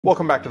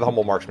Welcome back to the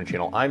Humble Marksman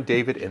channel. I'm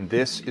David and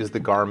this is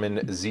the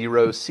Garmin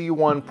Xero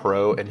C1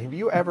 Pro. And have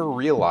you ever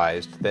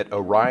realized that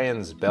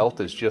Orion's belt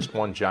is just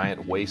one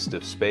giant waste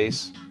of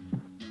space?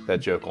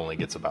 That joke only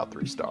gets about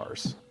 3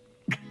 stars.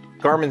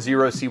 Garmin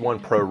Xero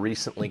C1 Pro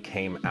recently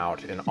came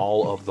out and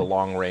all of the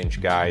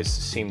long-range guys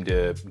seem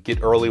to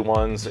get early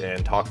ones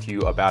and talk to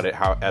you about it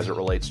as it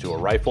relates to a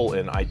rifle.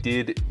 And I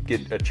did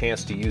get a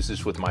chance to use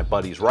this with my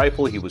buddy's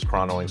rifle. He was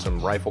chronoing some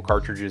rifle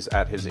cartridges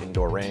at his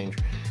indoor range.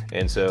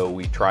 And so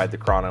we tried the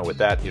chrono with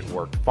that, it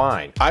worked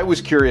fine. I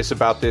was curious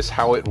about this,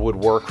 how it would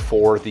work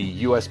for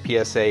the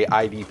USPSA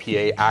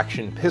IDPA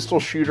action pistol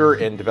shooter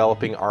and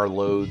developing our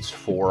loads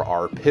for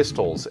our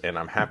pistols. And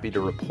I'm happy to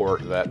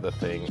report that the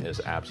thing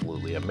is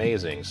absolutely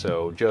amazing.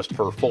 So just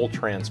for full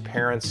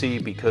transparency,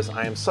 because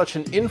I am such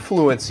an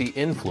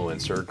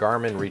influencer,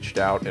 Garmin reached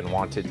out and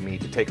wanted me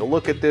to take a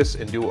look at this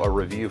and do a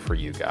review for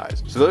you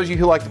guys. So those of you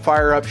who like to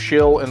fire up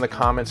shill in the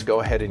comments,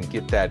 go ahead and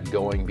get that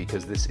going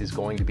because this is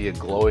going to be a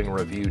glowing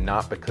review.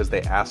 Not because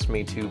they asked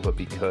me to, but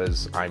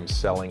because I'm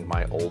selling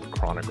my old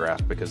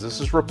chronograph, because this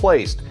has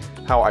replaced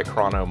how I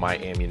chrono my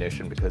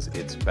ammunition because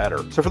it's better.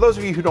 So for those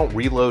of you who don't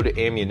reload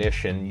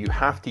ammunition, you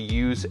have to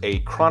use a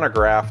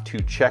chronograph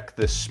to check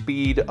the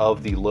speed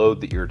of the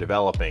load that you're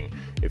developing.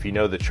 If you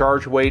know the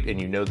charge weight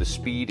and you know the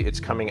speed it's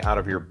coming out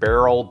of your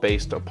barrel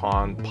based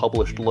upon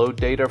published load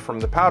data from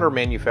the powder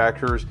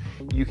manufacturers,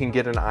 you can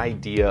get an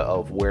idea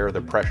of where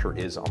the pressure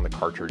is on the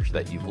cartridge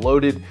that you've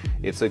loaded.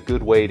 It's a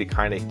good way to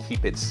kind of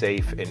keep it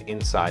safe and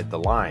inside the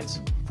lines.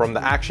 From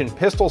the action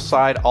pistol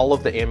side, all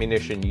of the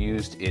ammunition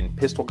used in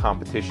pistol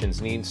competitions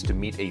needs to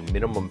meet a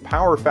minimum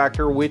power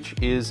factor, which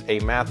is a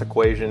math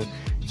equation.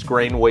 It's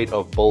grain weight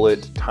of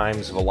bullet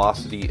times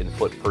velocity in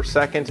foot per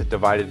second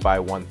divided by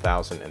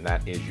 1,000, and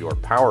that is your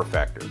power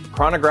factor.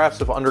 Chronographs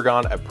have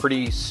undergone a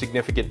pretty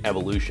significant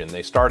evolution.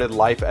 They started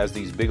life as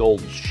these big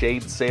old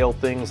shade sail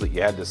things that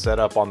you had to set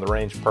up on the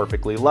range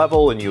perfectly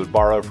level and you would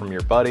borrow from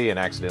your buddy and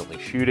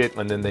accidentally shoot it,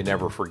 and then they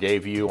never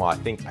forgave you. Well, I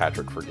think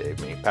Patrick forgave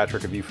me.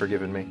 Patrick, have you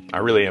forgiven me? I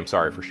really am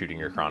sorry for shooting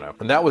your chrono.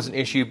 And that was an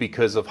issue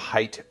because of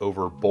height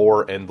over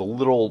bore, and the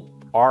little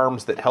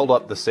arms that held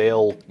up the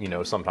sail, you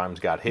know, sometimes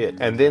got hit.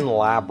 And then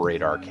Lab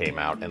Radar came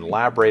out, and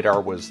Lab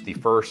Radar was the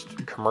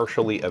first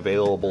commercially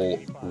available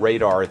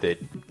radar that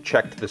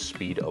checked the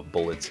speed of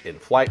bullets in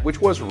flight, which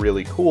was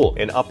really cool.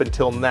 And up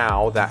until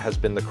now, that has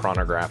been the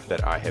chronograph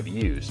that I have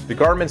used. The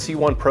Garmin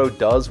C1 Pro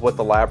does what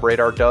the Lab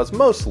Radar does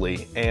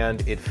mostly,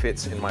 and it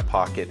fits in my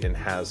pocket and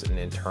has an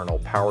internal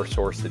power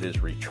source that is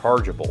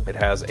rechargeable. It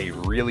has a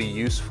really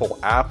useful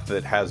app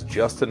that has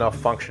just enough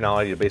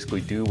functionality to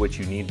basically do what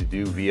you need to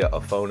do via a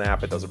phone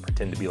app. It doesn't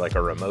pretend to be like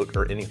a remote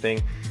or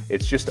anything.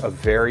 It's just a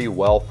very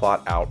well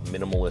thought out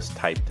minimalist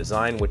type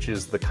design, which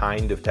is the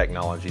kind of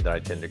technology that I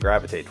tend to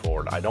gravitate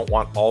toward. I don't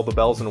want all the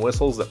bells and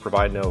whistles that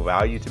provide no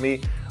value to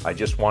me. I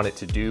just want it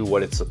to do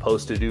what it's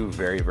supposed to do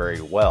very,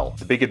 very well.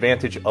 The big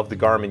advantage of the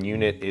Garmin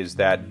unit is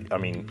that, I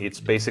mean, it's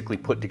basically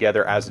put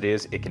together as it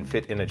is. It can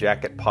fit in a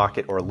jacket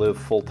pocket or live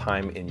full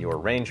time in your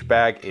range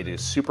bag. It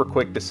is super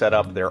quick to set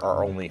up. There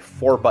are only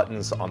 4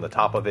 buttons on the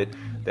top of it.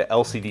 The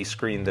LCD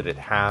screen that it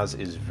has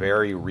is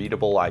very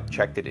readable. I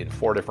checked it in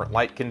 4 different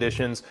light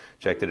conditions,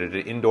 checked it at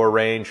an indoor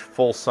range,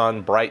 full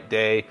sun, bright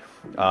day,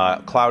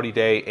 cloudy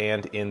day,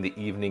 and in the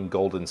evening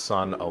golden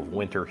sun of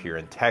winter here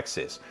in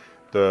Texas.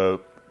 The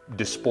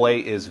display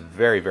is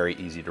very, very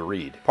easy to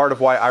read. Part of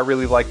why I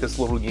really like this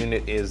little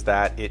unit is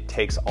that it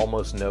takes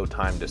almost no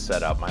time to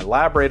set up. My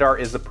Lab Radar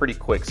is a pretty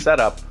quick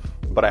setup,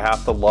 but I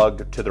have to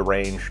lug to the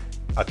range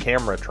a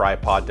camera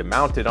tripod to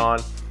mount it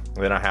on.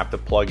 Then I have to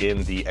plug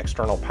in the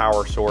external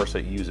power source. I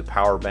use a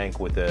power bank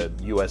with a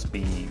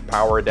USB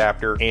power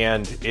adapter,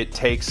 and it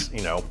takes,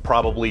 you know,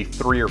 probably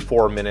 3 or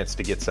 4 minutes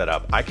to get set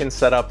up. I can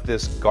set up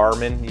this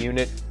Garmin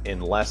unit in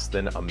less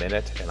than a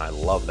minute, and I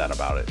love that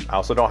about it. I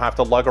also don't have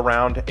to lug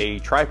around a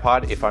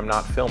tripod if I'm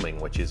not filming,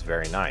 which is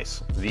very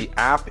nice. The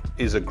app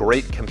is a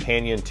great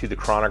companion to the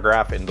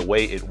chronograph, and the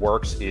way it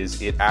works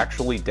is it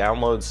actually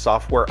downloads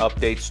software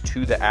updates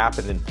to the app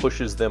and then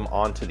pushes them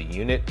onto the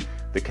unit.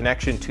 The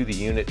connection to the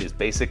unit is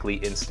basically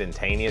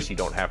instantaneous. You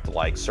don't have to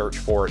like search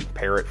for it,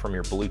 pair it from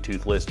your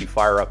Bluetooth list. You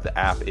fire up the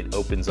app, it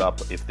opens up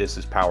if this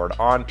is powered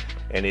on,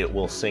 and it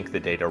will sync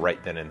the data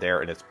right then and there,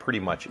 and it's pretty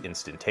much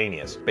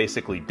instantaneous.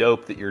 Basically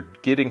dope that you're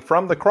getting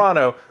from the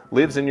chrono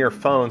lives in your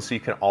phone, so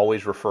you can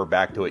always refer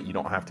back to it. You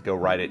don't have to go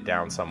write it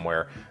down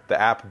somewhere. The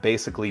app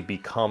basically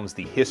becomes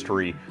the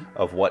history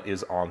of what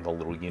is on the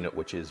little unit,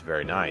 which is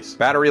very nice.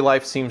 Battery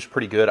life seems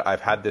pretty good.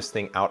 I've had this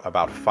thing out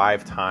about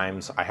 5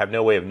 times. I have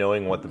no way of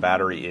knowing what the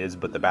battery is,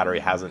 but the battery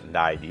hasn't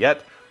died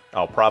yet.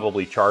 I'll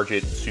probably charge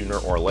it sooner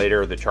or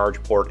later. The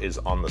charge port is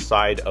on the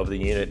side of the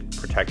unit,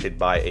 protected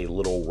by a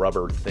little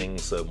rubber thing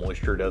so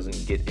moisture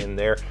doesn't get in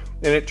there.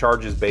 And it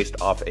charges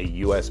based off a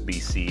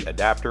USB-C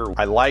adapter.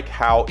 I like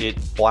how it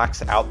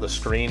blacks out the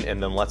screen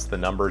and then lets the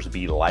numbers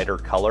be lighter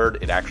colored.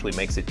 It actually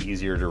makes it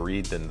easier to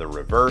read than the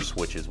reverse,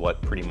 which is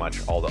what pretty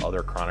much all the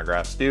other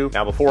chronographs do.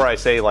 Now, before I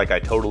say like I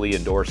totally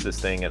endorse this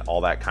thing and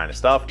all that kind of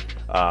stuff,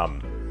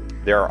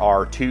 There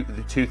are two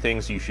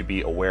things you should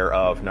be aware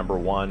of. Number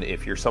one,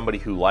 if you're somebody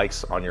who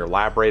likes on your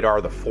lab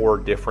radar the 4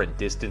 different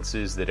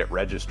distances that it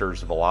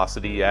registers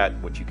velocity at,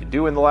 which you can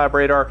do in the lab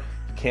radar,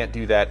 you can't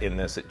do that in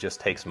this. It just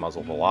takes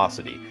muzzle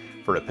velocity.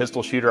 For a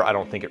pistol shooter, I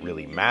don't think it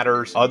really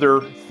matters. Other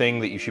thing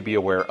that you should be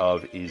aware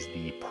of is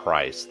the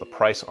price. The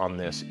price on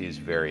this is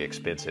very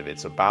expensive.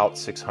 It's about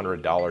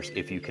 $600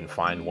 if you can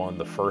find one.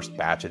 The first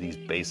batch of these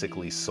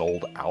basically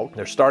sold out.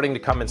 They're starting to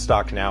come in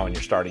stock now and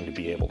you're starting to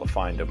be able to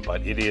find them,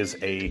 but it is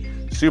a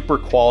super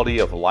quality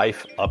of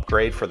life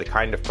upgrade for the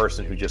kind of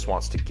person who just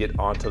wants to get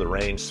onto the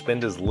range,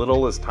 spend as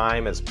little as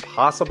time as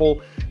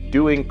possible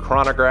doing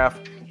chronograph,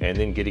 and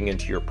then getting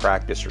into your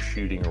practice or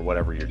shooting or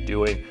whatever you're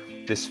doing.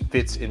 This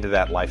fits into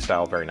that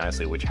lifestyle very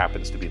nicely, which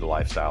happens to be the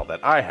lifestyle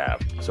that I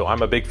have. So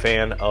I'm a big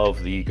fan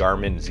of the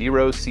Garmin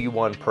Xero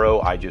C1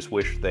 Pro. I just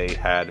wish they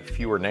had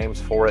fewer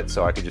names for it,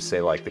 so I could just say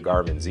like the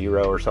Garmin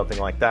Xero or something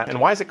like that. And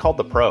why is it called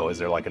the Pro? Is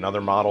there like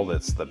another model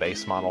that's the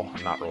base model?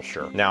 I'm not real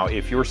sure. Now,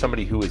 if you're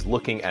somebody who is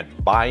looking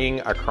at buying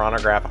a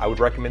chronograph, I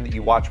would recommend that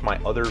you watch my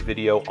other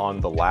video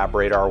on the Lab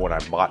Radar when I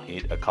bought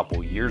it a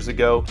couple years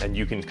ago, and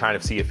you can kind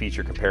of see a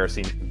feature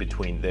comparison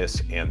between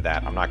this and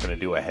that. I'm not going to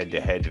do a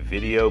head-to-head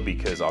video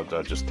because I'll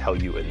just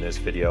tell you in this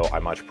video, I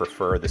much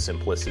prefer the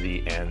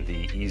simplicity and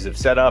the ease of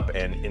setup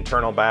and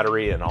internal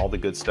battery and all the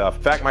good stuff.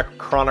 In fact, my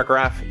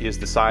chronograph is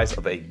the size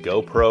of a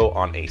GoPro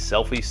on a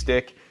selfie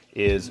stick.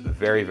 Is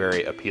very,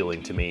 very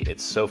appealing to me.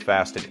 It's so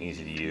fast and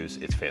easy to use.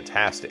 It's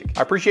fantastic.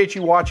 I appreciate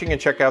you watching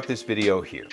and check out this video here.